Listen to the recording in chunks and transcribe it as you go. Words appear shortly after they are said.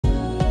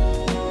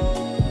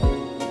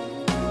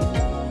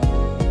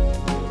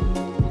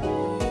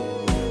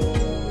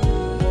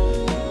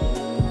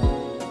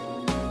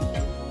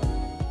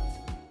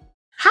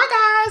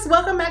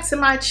back to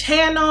my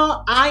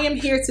channel. I am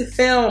here to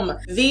film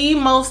the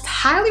most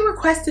highly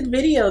requested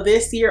video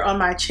this year on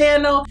my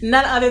channel,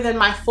 none other than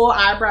my full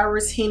eyebrow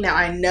routine. Now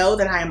I know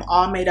that I am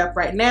all made up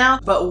right now,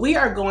 but we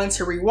are going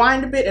to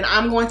rewind a bit and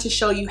I'm going to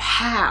show you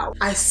how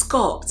I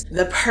sculpt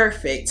the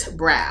perfect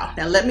brow.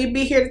 Now let me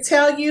be here to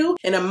tell you,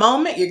 in a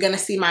moment you're gonna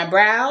see my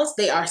brows.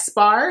 They are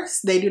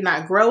sparse, they do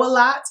not grow a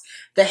lot.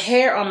 The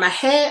hair on my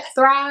head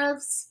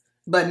thrives,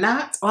 but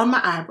not on my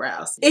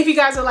eyebrows. If you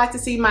guys would like to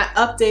see my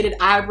updated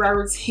eyebrow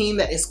routine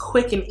that is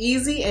quick and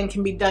easy and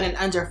can be done in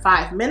under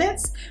 5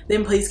 minutes,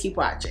 then please keep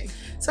watching.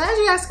 So as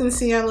you guys can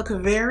see, I look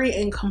very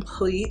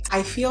incomplete.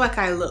 I feel like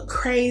I look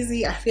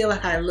crazy. I feel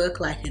like I look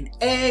like an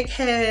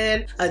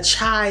egghead, a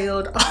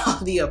child,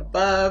 all the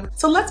above.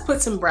 So let's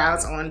put some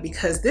brows on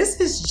because this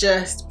is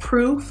just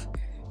proof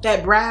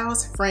that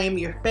brows frame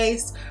your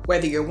face,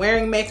 whether you're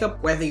wearing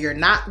makeup, whether you're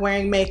not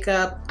wearing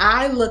makeup.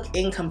 I look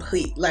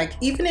incomplete. Like,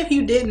 even if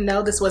you didn't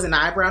know this was an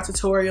eyebrow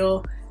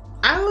tutorial,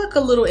 I look a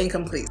little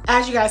incomplete.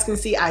 As you guys can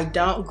see, I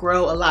don't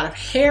grow a lot of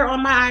hair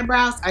on my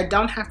eyebrows. I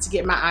don't have to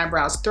get my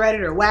eyebrows threaded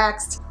or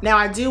waxed. Now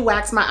I do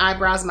wax my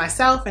eyebrows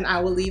myself and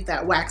I will leave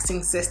that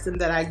waxing system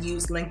that I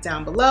use linked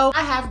down below.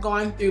 I have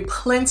gone through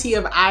plenty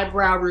of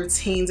eyebrow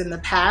routines in the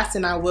past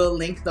and I will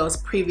link those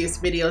previous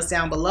videos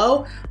down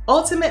below.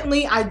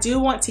 Ultimately, I do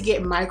want to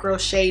get micro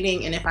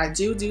shading, and if I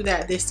do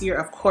that this year,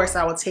 of course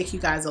I will take you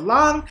guys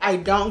along. I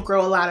don't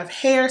grow a lot of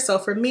hair, so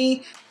for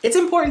me, it's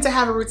important to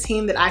have a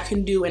routine that I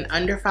can do in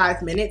under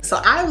 5 minutes.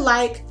 So I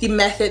like the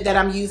method that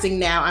I'm using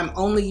now. I'm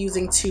only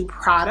using 2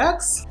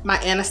 products, my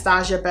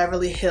Anastasia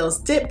Beverly Hills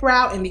Dip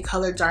Brow in the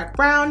color dark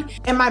brown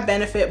and my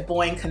Benefit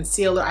Boi-ing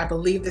Concealer. I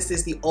believe this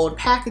is the old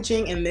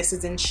packaging and this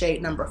is in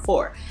shade number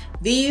 4.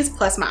 These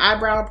plus my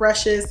eyebrow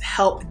brushes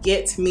help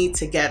get me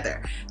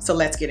together. So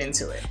let's get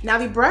into it. Now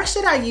the brush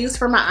that I use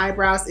for my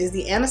eyebrows is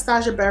the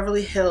Anastasia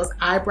Beverly Hills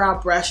Eyebrow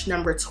Brush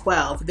number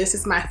 12. This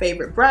is my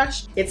favorite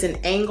brush. It's an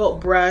angled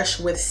brush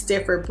with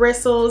stiffer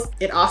bristles.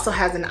 It also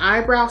has an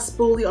eyebrow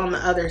spoolie on the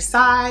other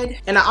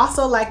side. And I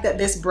also like that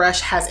this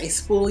brush has a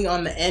spoolie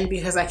on the end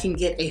because I can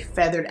get a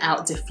feathered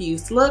out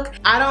diffused look.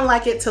 I don't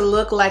like it to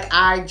look like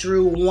I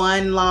drew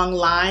one long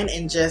line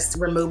and just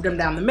removed them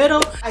down the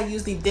middle. I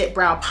use the Dip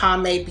Brow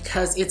Pomade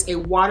because it's a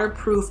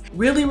waterproof,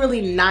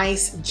 really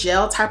nice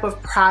gel type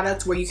of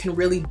product where you can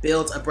really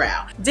build a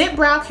brow. Dip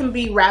Brow can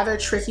be rather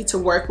tricky to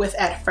work with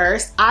at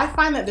first. I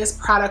find that this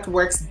product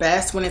works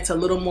best when it's a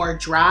little more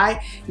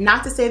dry.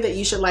 Not to say that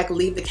you should like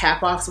leave the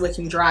cap off so it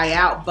can dry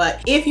out,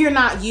 but if you're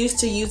not used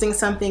to using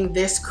something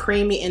this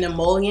creamy and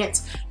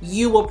emollient,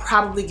 you will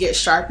probably get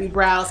Sharpie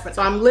brows.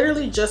 So I'm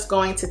literally just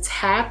going to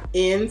tap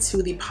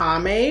into the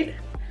pomade.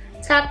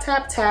 Tap,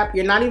 tap, tap.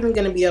 You're not even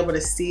gonna be able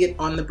to see it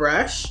on the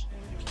brush.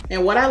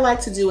 And what I like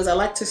to do is I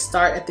like to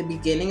start at the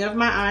beginning of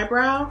my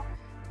eyebrow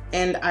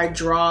and I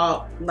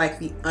draw like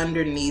the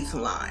underneath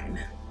line.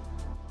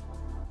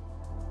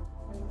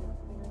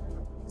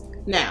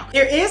 Now,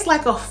 there is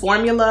like a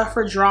formula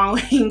for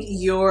drawing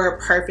your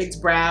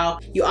perfect brow.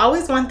 You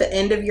always want the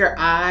end of your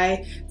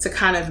eye to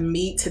kind of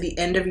meet to the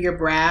end of your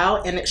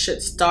brow, and it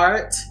should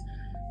start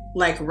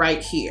like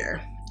right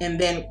here. And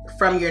then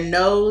from your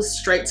nose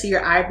straight to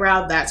your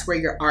eyebrow, that's where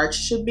your arch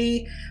should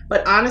be.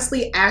 But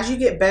honestly, as you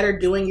get better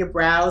doing your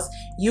brows,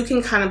 you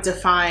can kind of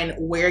define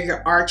where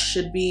your arch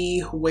should be,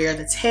 where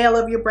the tail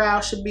of your brow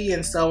should be,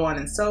 and so on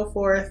and so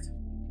forth.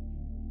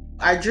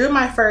 I drew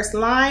my first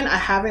line. I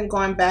haven't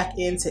gone back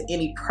into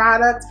any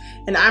product,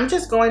 and I'm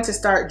just going to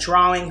start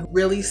drawing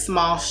really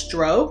small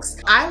strokes.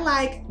 I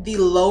like the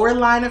lower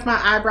line of my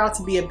eyebrow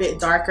to be a bit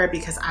darker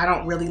because I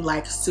don't really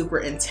like super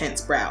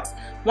intense brows.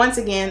 Once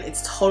again,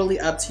 it's totally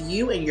up to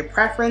you and your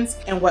preference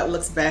and what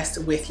looks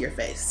best with your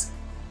face.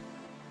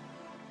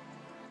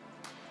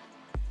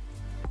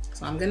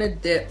 So I'm gonna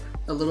dip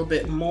a little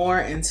bit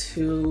more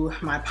into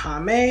my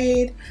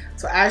pomade.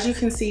 So as you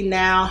can see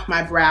now,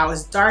 my brow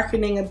is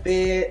darkening a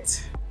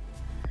bit.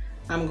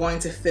 I'm going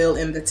to fill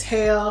in the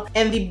tail.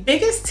 And the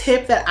biggest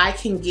tip that I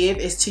can give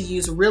is to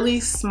use really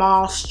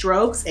small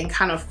strokes and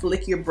kind of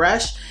flick your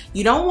brush.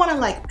 You don't wanna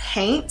like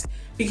paint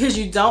because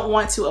you don't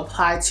want to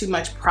apply too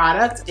much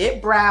product.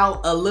 Dip Brow,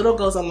 a little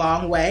goes a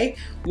long way.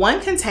 One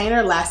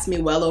container lasts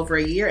me well over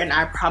a year and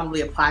I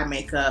probably apply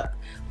makeup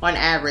on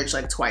average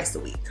like twice a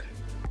week.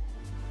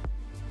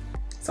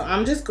 So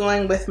I'm just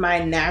going with my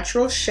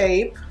natural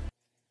shape,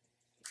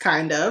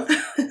 kind of,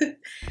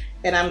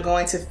 and I'm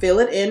going to fill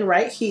it in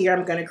right here.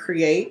 I'm gonna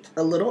create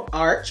a little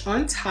arch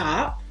on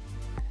top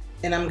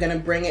and I'm gonna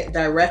bring it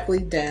directly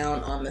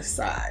down on the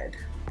side.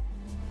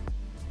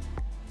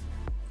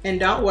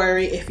 And don't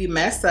worry if you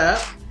mess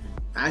up,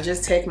 I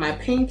just take my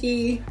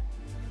pinky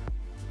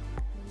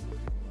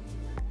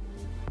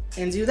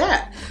and do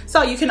that.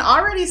 So you can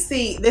already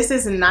see this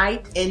is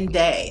night and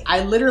day.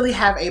 I literally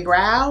have a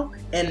brow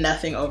and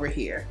nothing over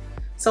here.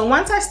 So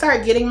once I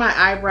start getting my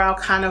eyebrow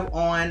kind of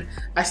on,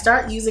 I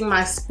start using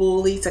my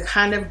spoolie to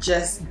kind of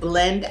just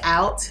blend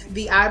out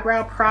the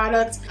eyebrow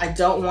product. I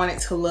don't want it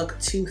to look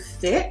too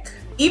thick.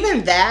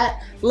 Even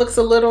that looks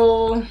a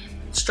little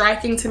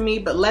striking to me,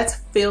 but let's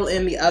fill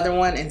in the other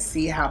one and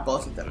see how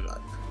both of them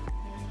look.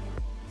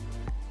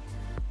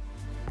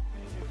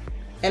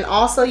 And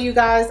also, you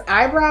guys,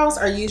 eyebrows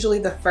are usually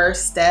the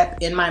first step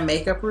in my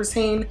makeup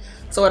routine,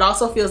 so it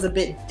also feels a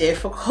bit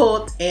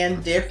difficult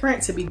and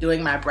different to be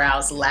doing my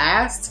brows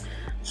last.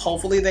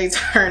 Hopefully they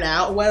turn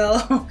out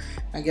well.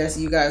 I guess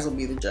you guys will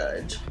be the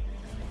judge.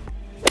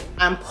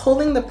 I'm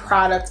pulling the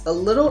product a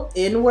little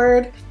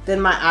inward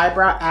than my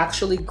eyebrow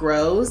actually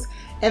grows.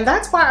 And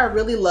that's why I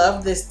really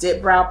love this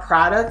dip brow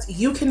product.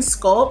 You can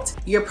sculpt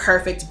your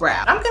perfect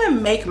brow. I'm gonna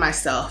make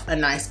myself a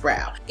nice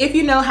brow. If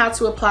you know how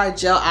to apply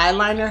gel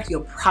eyeliner,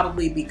 you'll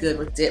probably be good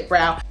with dip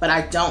brow, but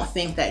I don't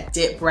think that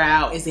dip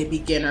brow is a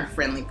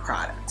beginner-friendly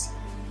product.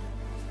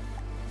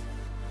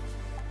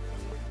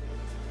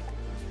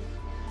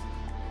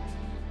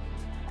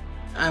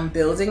 I'm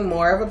building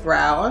more of a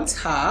brow on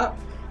top,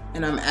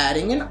 and I'm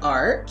adding an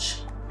arch,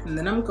 and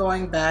then I'm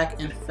going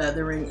back and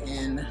feathering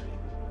in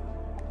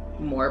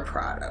more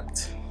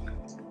product.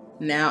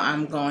 Now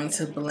I'm going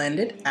to blend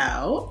it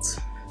out,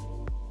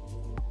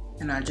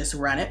 and I just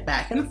run it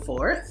back and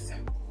forth.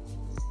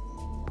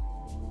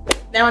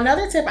 Now,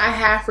 another tip I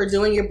have for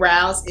doing your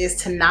brows is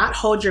to not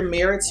hold your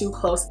mirror too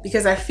close,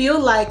 because I feel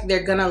like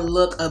they're gonna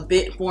look a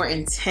bit more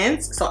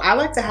intense. So I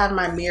like to have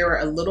my mirror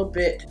a little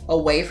bit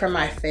away from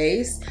my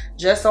face,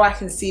 just so I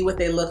can see what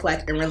they look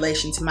like in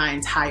relation to my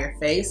entire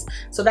face.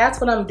 So that's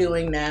what I'm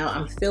doing now.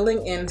 I'm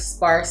filling in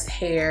sparse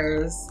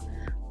hairs.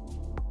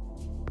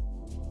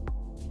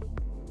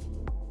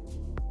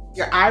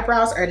 Your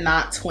eyebrows are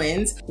not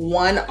twins.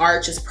 One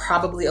arch is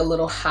probably a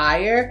little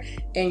higher,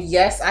 and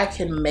yes, I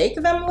can make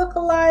them look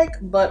alike,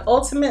 but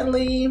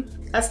ultimately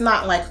that's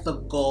not like the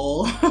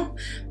goal.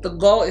 The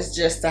goal is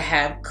just to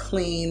have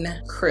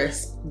clean,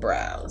 crisp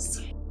brows.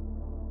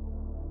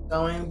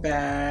 Going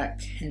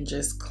back and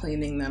just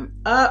cleaning them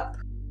up.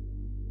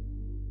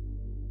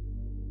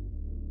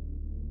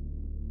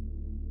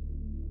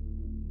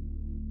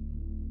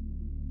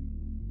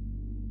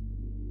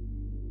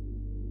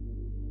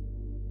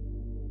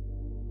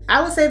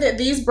 I would say that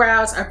these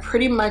brows are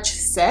pretty much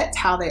set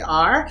how they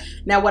are.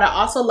 Now, what I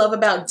also love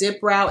about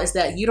dip brow is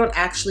that you don't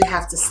actually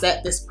have to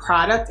set this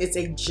product. It's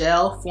a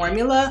gel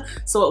formula,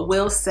 so it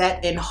will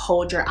set and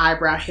hold your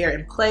eyebrow hair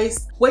in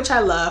place, which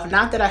I love.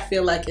 Not that I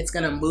feel like it's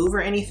gonna move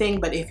or anything,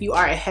 but if you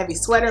are a heavy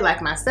sweater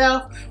like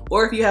myself,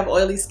 or if you have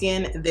oily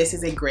skin, this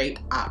is a great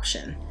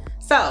option.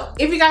 So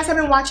if you guys have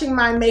been watching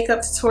my makeup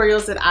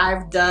tutorials that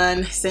I've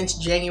done since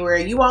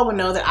January, you all will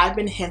know that I've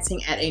been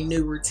hinting at a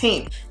new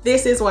routine.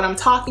 This is what I'm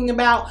talking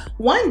about.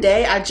 One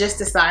day I just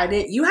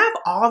decided, you have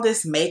all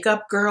this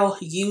makeup, girl,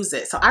 use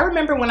it. So I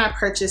remember when I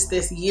purchased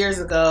this years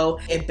ago,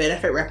 a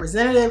benefit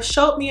representative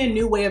showed me a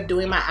new way of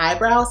doing my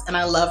eyebrows and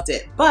I loved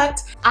it.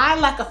 But I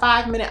like a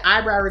 5-minute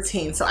eyebrow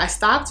routine, so I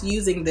stopped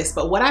using this.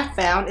 But what I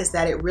found is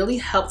that it really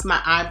helped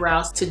my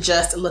eyebrows to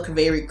just look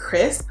very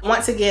crisp.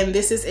 Once again,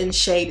 this is in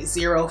shade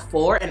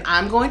 04. And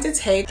I'm going to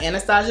take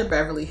Anastasia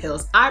Beverly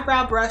Hills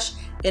eyebrow brush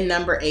in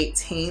number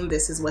 18.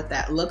 This is what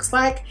that looks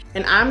like.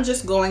 And I'm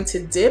just going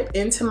to dip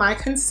into my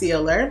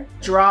concealer,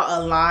 draw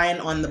a line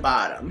on the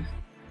bottom.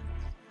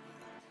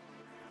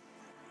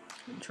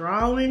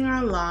 Drawing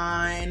our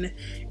line.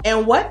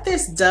 And what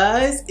this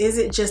does is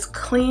it just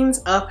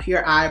cleans up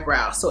your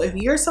eyebrow. So if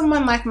you're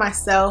someone like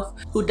myself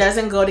who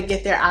doesn't go to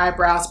get their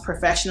eyebrows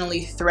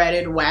professionally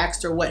threaded,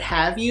 waxed, or what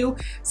have you,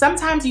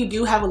 sometimes you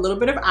do have a little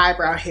bit of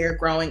eyebrow hair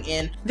growing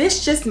in.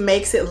 This just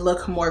makes it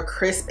look more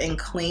crisp and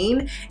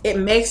clean. It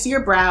makes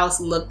your brows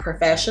look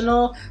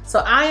professional. So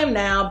I am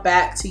now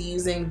back to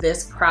using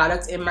this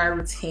product in my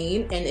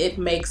routine, and it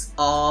makes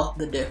all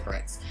the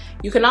difference.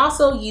 You can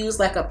also use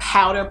like a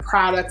powder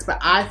product, but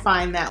I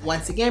find that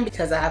once again,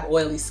 because I have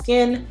oily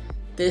skin,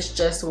 this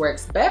just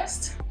works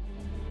best.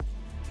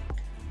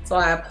 So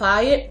I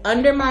apply it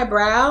under my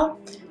brow,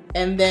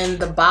 and then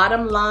the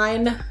bottom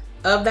line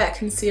of that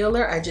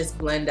concealer, I just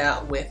blend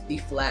out with the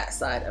flat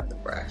side of the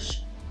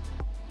brush.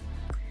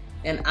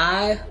 And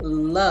I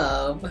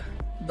love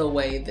the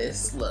way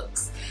this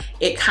looks.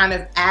 It kind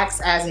of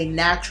acts as a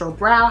natural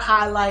brow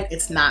highlight.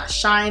 It's not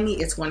shiny,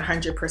 it's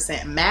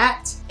 100%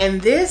 matte. And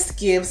this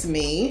gives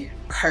me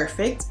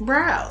perfect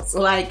brows.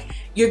 Like,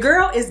 your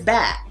girl is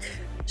back.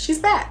 She's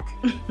back.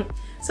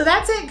 So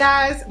that's it,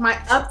 guys, my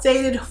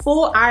updated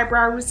full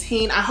eyebrow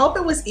routine. I hope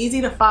it was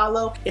easy to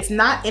follow. It's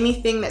not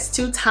anything that's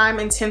too time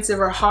intensive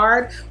or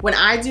hard. When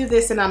I do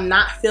this and I'm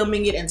not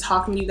filming it and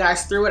talking you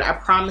guys through it, I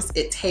promise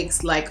it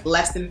takes like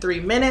less than 3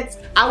 minutes.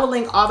 I will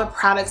link all the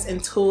products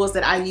and tools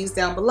that I use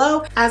down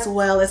below, as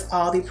well as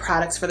all the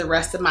products for the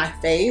rest of my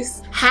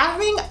face.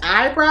 Having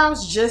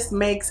eyebrows just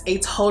makes a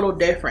total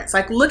difference.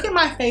 Like, look at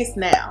my face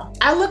now.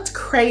 I looked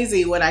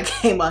crazy when I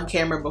came on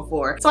camera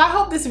before. So I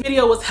hope this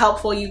video was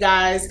helpful, you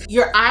guys.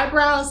 Your Your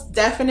eyebrows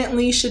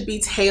definitely should be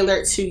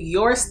tailored to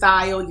your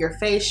style, your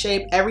face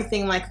shape,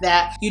 everything like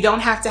that. You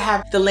don't have to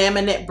have the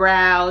laminate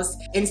brows,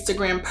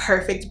 Instagram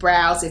perfect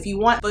brows. If you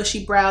want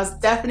bushy brows,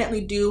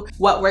 definitely do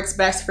what works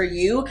best for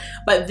you.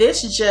 But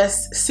this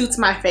just suits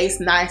my face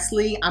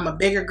nicely. I'm a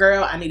bigger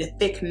girl. I need a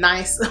thick,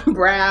 nice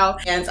brow.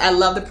 And I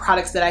love the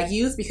products that I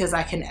use because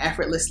I can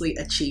effortlessly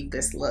achieve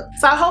this look.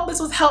 So I hope this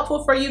was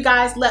helpful for you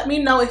guys. Let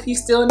me know if you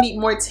still need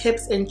more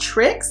tips and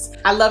tricks.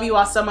 I love you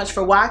all so much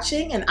for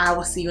watching, and I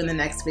will see you in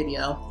the next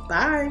video.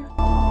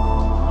 Bye.